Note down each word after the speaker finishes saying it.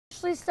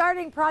officially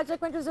starting Project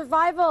Winter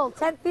Survival,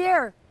 10th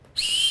year.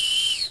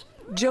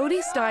 Jody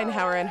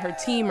Steinhauer and her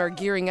team are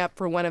gearing up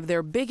for one of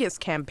their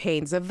biggest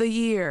campaigns of the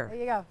year. There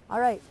you go.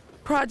 All right.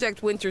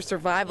 Project Winter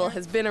Survival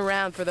has been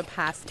around for the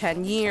past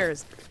 10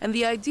 years, and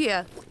the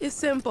idea is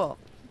simple.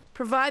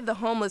 Provide the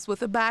homeless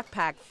with a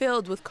backpack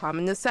filled with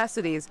common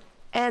necessities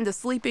and a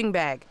sleeping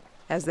bag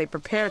as they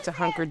prepare to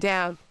hunker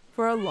down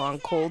for a long,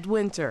 cold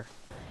winter.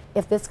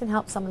 If this can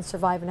help someone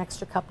survive an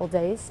extra couple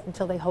days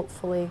until they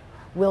hopefully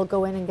will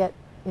go in and get,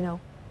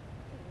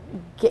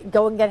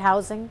 go and get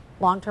housing,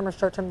 long-term or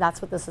short-term,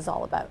 that's what this is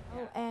all about.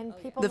 And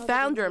the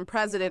founder and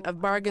president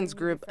of Bargains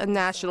Group, a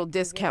national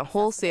discount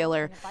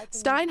wholesaler,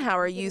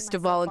 Steinhauer used to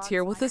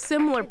volunteer with a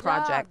similar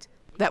project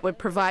that would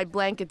provide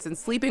blankets and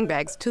sleeping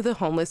bags to the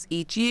homeless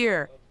each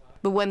year.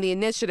 But when the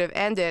initiative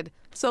ended,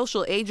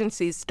 social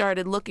agencies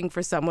started looking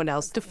for someone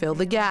else to fill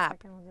the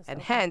gap,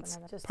 and hence,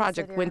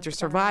 Project Winter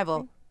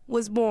Survival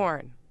was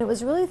born. It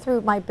was really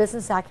through my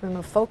business acumen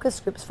of focus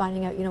groups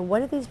finding out, what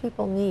do these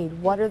people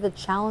need? What are the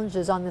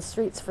challenges on the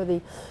streets for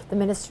the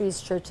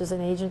ministries, churches,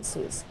 and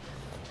agencies?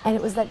 And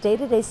it was that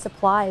day-to-day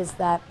supplies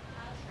that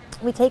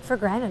we take for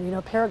granted,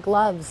 a pair of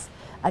gloves,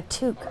 a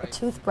toque, a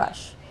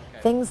toothbrush,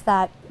 things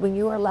that when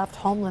you are left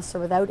homeless or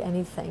without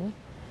anything,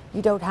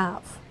 you don't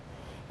have.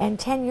 And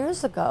 10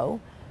 years ago,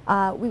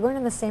 we weren't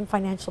in the same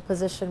financial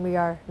position we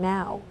are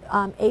now.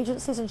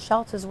 Agencies and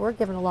shelters were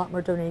given a lot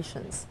more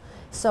donations.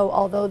 So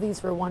although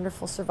these were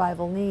wonderful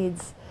survival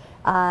needs,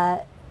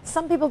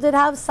 some people did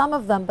have some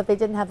of them, but they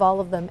didn't have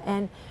all of them.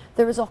 And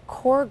there was a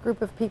core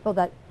group of people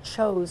that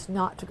chose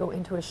not to go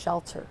into a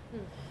shelter.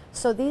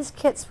 So these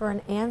kits were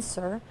an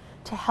answer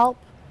to help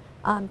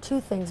two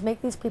things: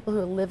 make these people who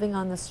are living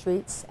on the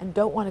streets and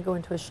don't want to go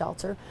into a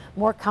shelter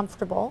more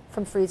comfortable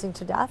from freezing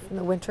to death in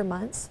the winter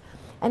months.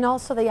 And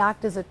also they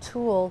act as a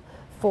tool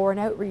for an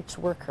outreach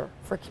worker,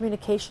 for a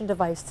communication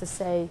device to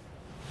say,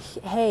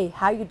 hey,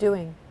 how you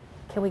doing?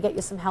 Can we get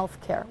you some health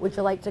care? Would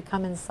you like to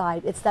come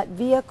inside? It's that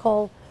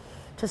vehicle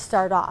to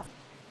start off.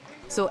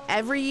 So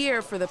every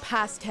year for the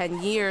past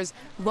 10 years,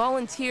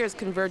 volunteers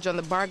converge on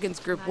the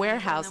Bargains Group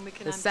warehouse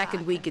the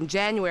second week in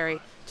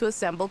January to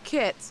assemble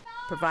kits,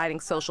 providing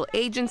social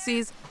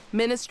agencies,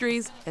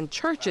 ministries, and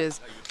churches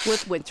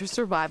with winter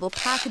survival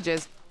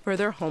packages for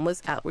their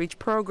homeless outreach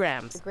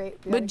programs.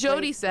 But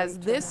Jody says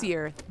this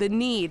year, the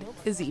need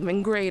is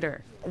even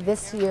greater.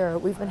 This year,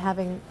 we've been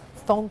having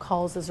phone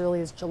calls as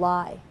early as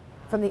July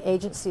from the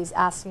agencies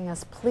asking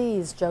us,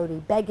 please,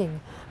 Jody, begging,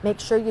 make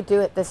sure you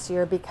do it this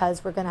year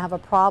because we're going to have a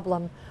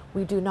problem.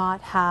 We do not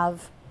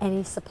have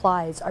any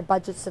supplies. Our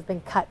budgets have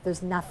been cut.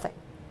 There's nothing.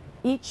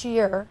 Each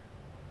year,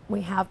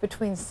 we have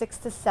between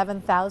 6,000 to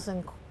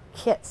 7,000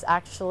 kits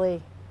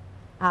actually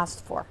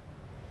asked for.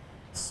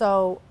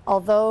 So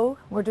although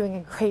we're doing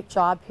a great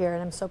job here,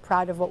 and I'm so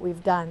proud of what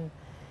we've done,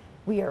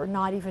 we are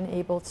not even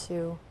able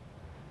to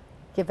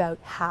give out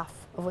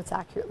half of what's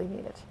accurately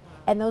needed.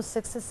 And those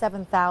 6,000 to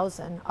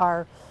 7,000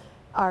 are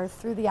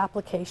through the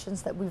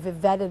applications that we've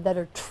vetted that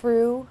are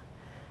true,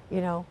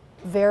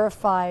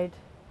 verified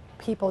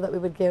people that we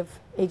would give,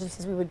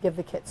 agencies we would give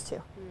the kits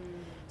to.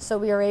 So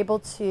we are able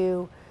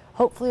to,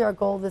 hopefully our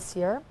goal this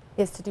year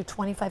is to do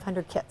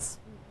 2,500 kits.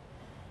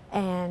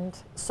 And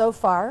so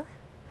far,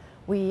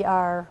 we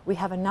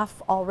have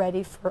enough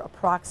already for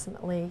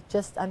approximately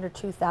just under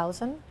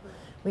 2,000.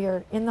 We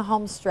are in the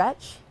home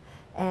stretch.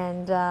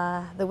 And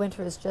the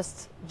winter is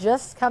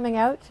just coming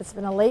out. It's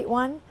been a late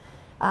one,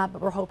 but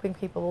we're hoping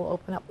people will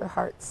open up their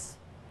hearts.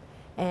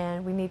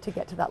 And we need to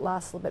get to that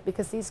last little bit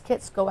because these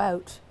kits go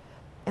out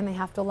and they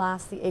have to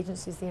last the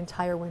agencies the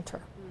entire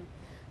winter.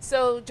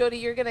 So Jody,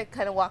 you're going to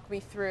kind of walk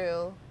me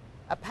through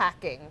a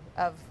packing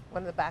of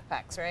one of the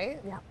backpacks, right?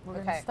 Yeah, we're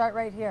going to start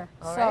right here.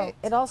 All right.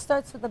 It all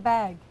starts with the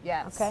bag.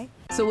 Yes. Okay.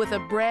 So with a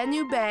brand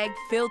new bag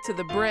filled to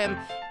the brim,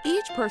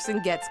 each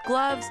person gets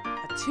gloves,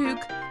 a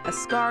toque, a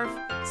scarf,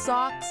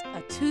 socks,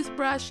 a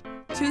toothbrush,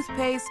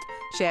 toothpaste,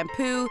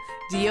 shampoo,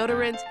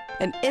 deodorant,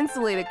 an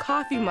insulated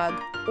coffee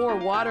mug or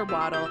water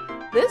bottle.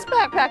 This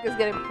backpack is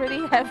getting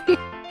pretty heavy.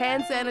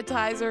 Hand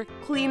sanitizer,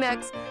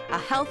 Kleenex, a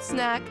health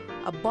snack,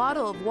 a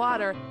bottle of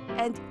water,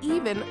 and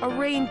even a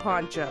rain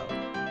poncho.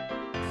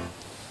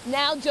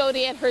 Now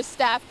Jody and her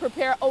staff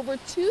prepare over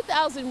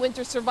 2,000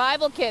 winter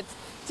survival kits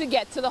to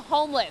get to the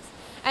homeless.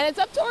 And it's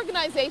up to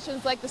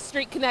organizations like the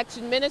Street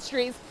Connection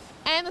Ministries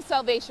and the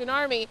Salvation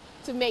Army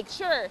to make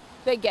sure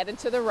they get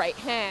into the right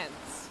hands.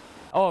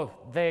 Oh,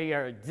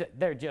 they're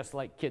just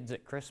like kids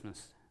at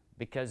Christmas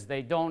because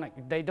they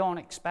don't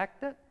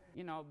expect it.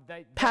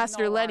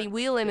 Pastor Lenny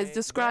Whelan is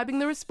describing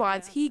the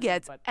response he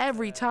gets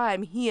every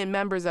time he and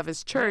members of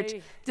his church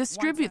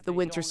distribute the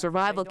winter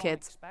survival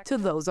kits to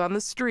those on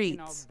the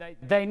streets.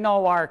 They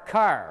know our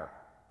car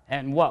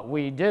and what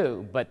we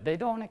do, but they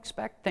don't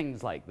expect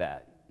things like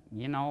that,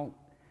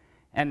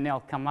 And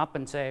they'll come up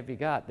and say, have you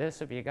got this,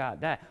 have you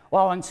got that?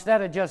 Well,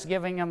 instead of just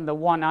giving them the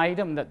one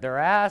item that they're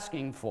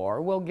asking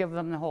for, we'll give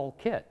them the whole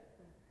kit.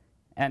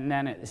 And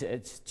then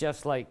it's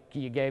just like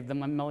you gave them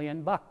 $1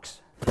 million.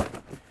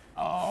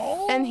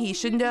 And he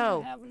should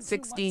know,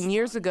 16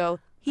 years ago,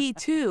 he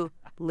too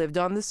lived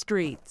on the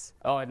streets.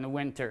 Oh, in the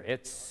winter,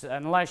 it's,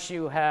 unless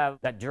you have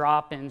a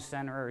drop-in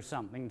center or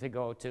something to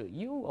go to,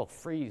 you will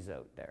freeze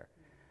out there.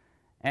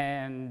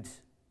 And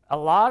a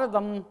lot of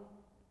them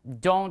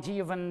don't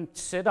even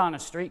sit on a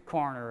street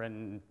corner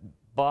and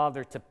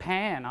bother to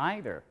pan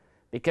either,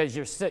 because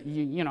you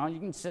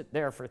can sit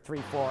there for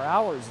 3-4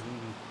 hours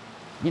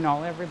and,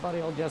 everybody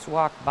will just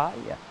walk by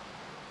you.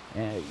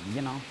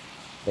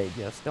 They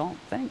just don't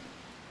think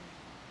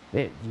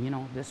that,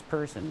 this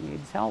person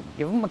needs help.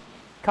 Give them a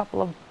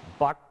couple of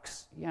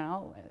bucks,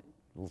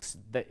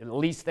 at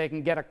least they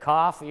can get a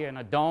coffee and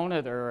a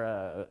donut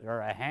or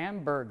a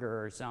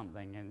hamburger or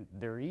something, and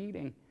they're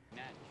eating.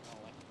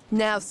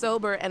 Now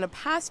sober and a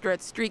pastor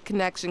at Street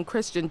Connection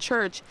Christian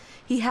Church,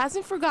 he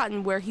hasn't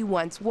forgotten where he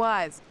once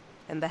was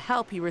and the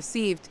help he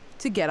received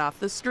to get off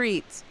the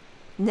streets.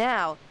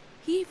 Now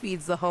he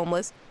feeds the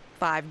homeless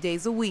 5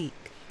 days a week.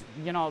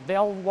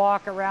 They'll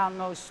walk around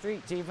those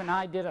streets, even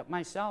I did it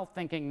myself,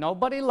 thinking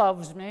nobody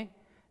loves me,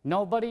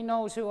 nobody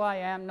knows who I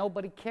am,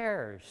 nobody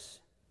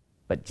cares,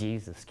 but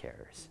Jesus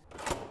cares.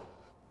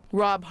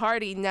 Rob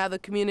Hardy, now the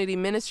Community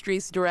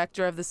Ministries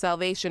Director of the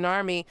Salvation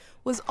Army,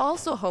 was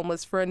also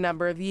homeless for a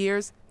number of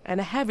years and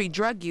a heavy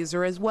drug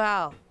user as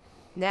well.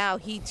 Now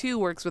he too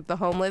works with the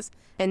homeless,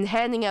 and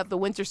handing out the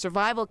winter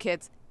survival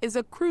kits is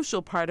a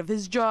crucial part of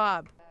his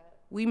job.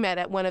 We met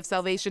at one of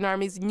Salvation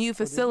Army's new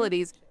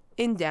facilities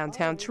in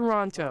downtown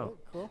Toronto.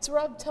 So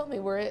Rob, tell me,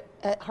 we're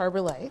at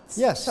Harbor Lights.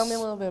 Yes. Tell me a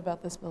little bit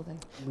about this building.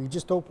 We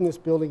just opened this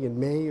building in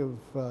May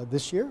of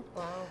this year.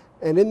 Wow.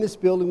 And in this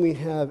building we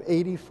have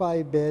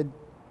 85-bed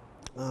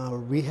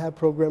rehab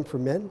program for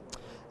men,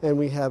 and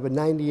we have a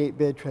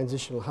 98-bed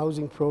transitional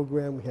housing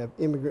program. We have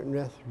immigrant and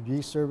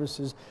refugee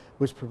services,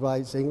 which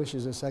provides English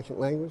as a second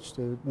language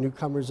to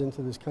newcomers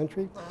into this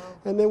country. Wow.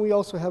 And then we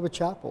also have a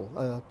chapel.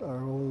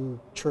 Our own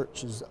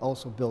church is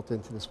also built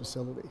into this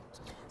facility.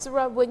 So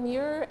Rob, when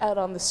you're out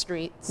on the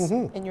streets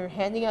and you're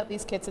handing out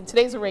these kits, and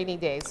today's a rainy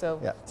day, so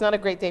it's not a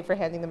great day for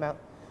handing them out,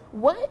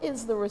 what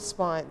is the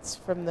response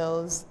from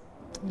those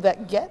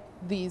that get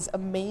these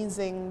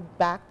amazing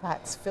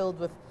backpacks filled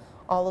with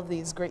all of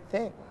these great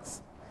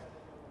things?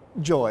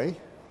 Joy.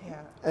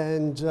 Yeah.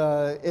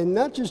 And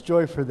not just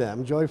joy for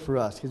them, joy for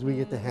us, because we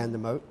get to hand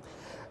them out.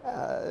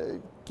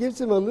 Gives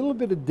them a little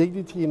bit of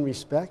dignity and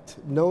respect,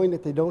 knowing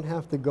that they don't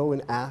have to go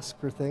and ask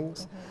for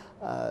things.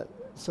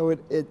 So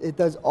it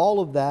does all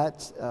of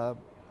that.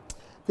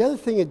 The other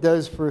thing it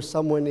does for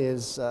someone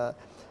is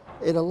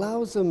it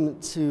allows them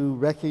to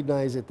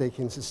recognize that they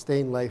can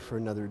sustain life for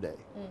another day.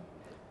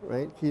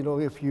 Right?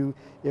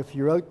 If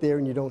you're out there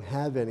and you don't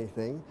have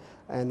anything,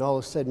 and all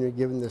of a sudden you're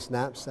given this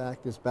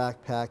knapsack, this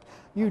backpack,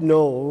 you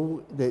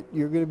know that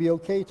you're going to be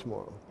okay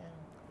tomorrow. Yeah.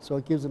 So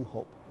it gives them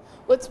hope.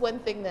 What's one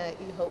thing that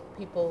you hope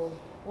people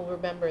will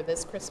remember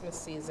this Christmas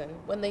season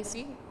when they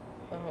see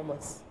the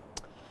homeless?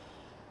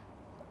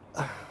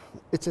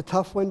 It's a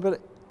tough one,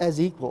 but as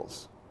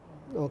equals,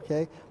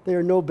 okay? They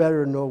are no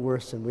better or no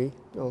worse than we,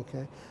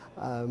 okay?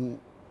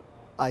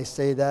 I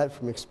say that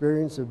from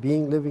experience of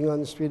living on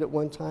the street at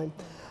one time,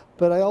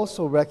 but I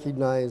also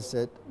recognize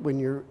that when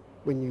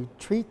you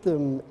treat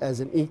them as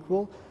an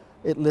equal,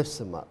 it lifts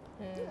them up.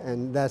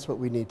 And that's what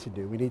we need to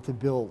do. We need to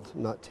build,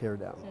 not tear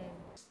down.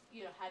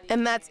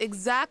 And that's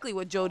exactly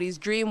what Jody's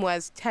dream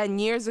was 10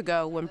 years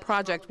ago when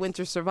Project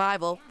Winter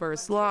Survival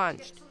first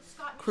launched.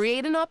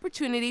 Create an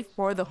opportunity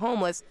for the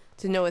homeless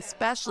to know,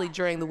 especially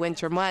during the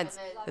winter months,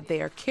 that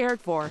they are cared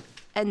for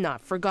and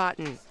not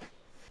forgotten.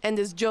 And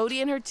as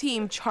Jody and her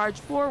team charge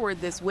forward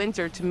this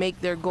winter to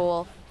make their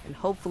goal and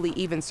hopefully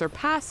even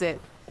surpass it,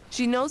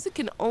 she knows it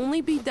can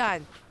only be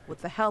done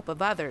with the help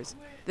of others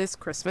this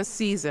Christmas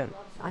season.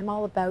 I'm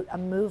all about a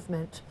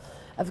movement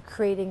of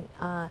creating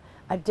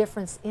a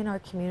difference in our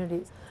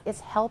communities.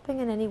 It's helping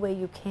in any way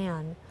you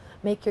can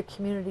make your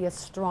community a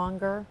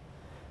stronger,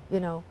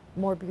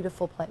 more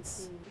beautiful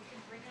place.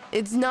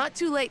 It's not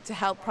too late to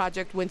help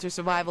Project Winter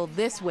Survival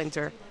this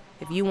winter.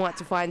 If you want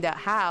to find out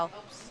how,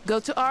 go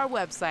to our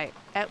website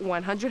at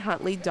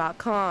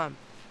 100huntley.com.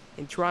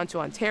 In Toronto,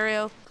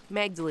 Ontario,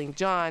 Magdalene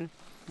John,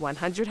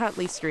 100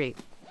 Huntley Street.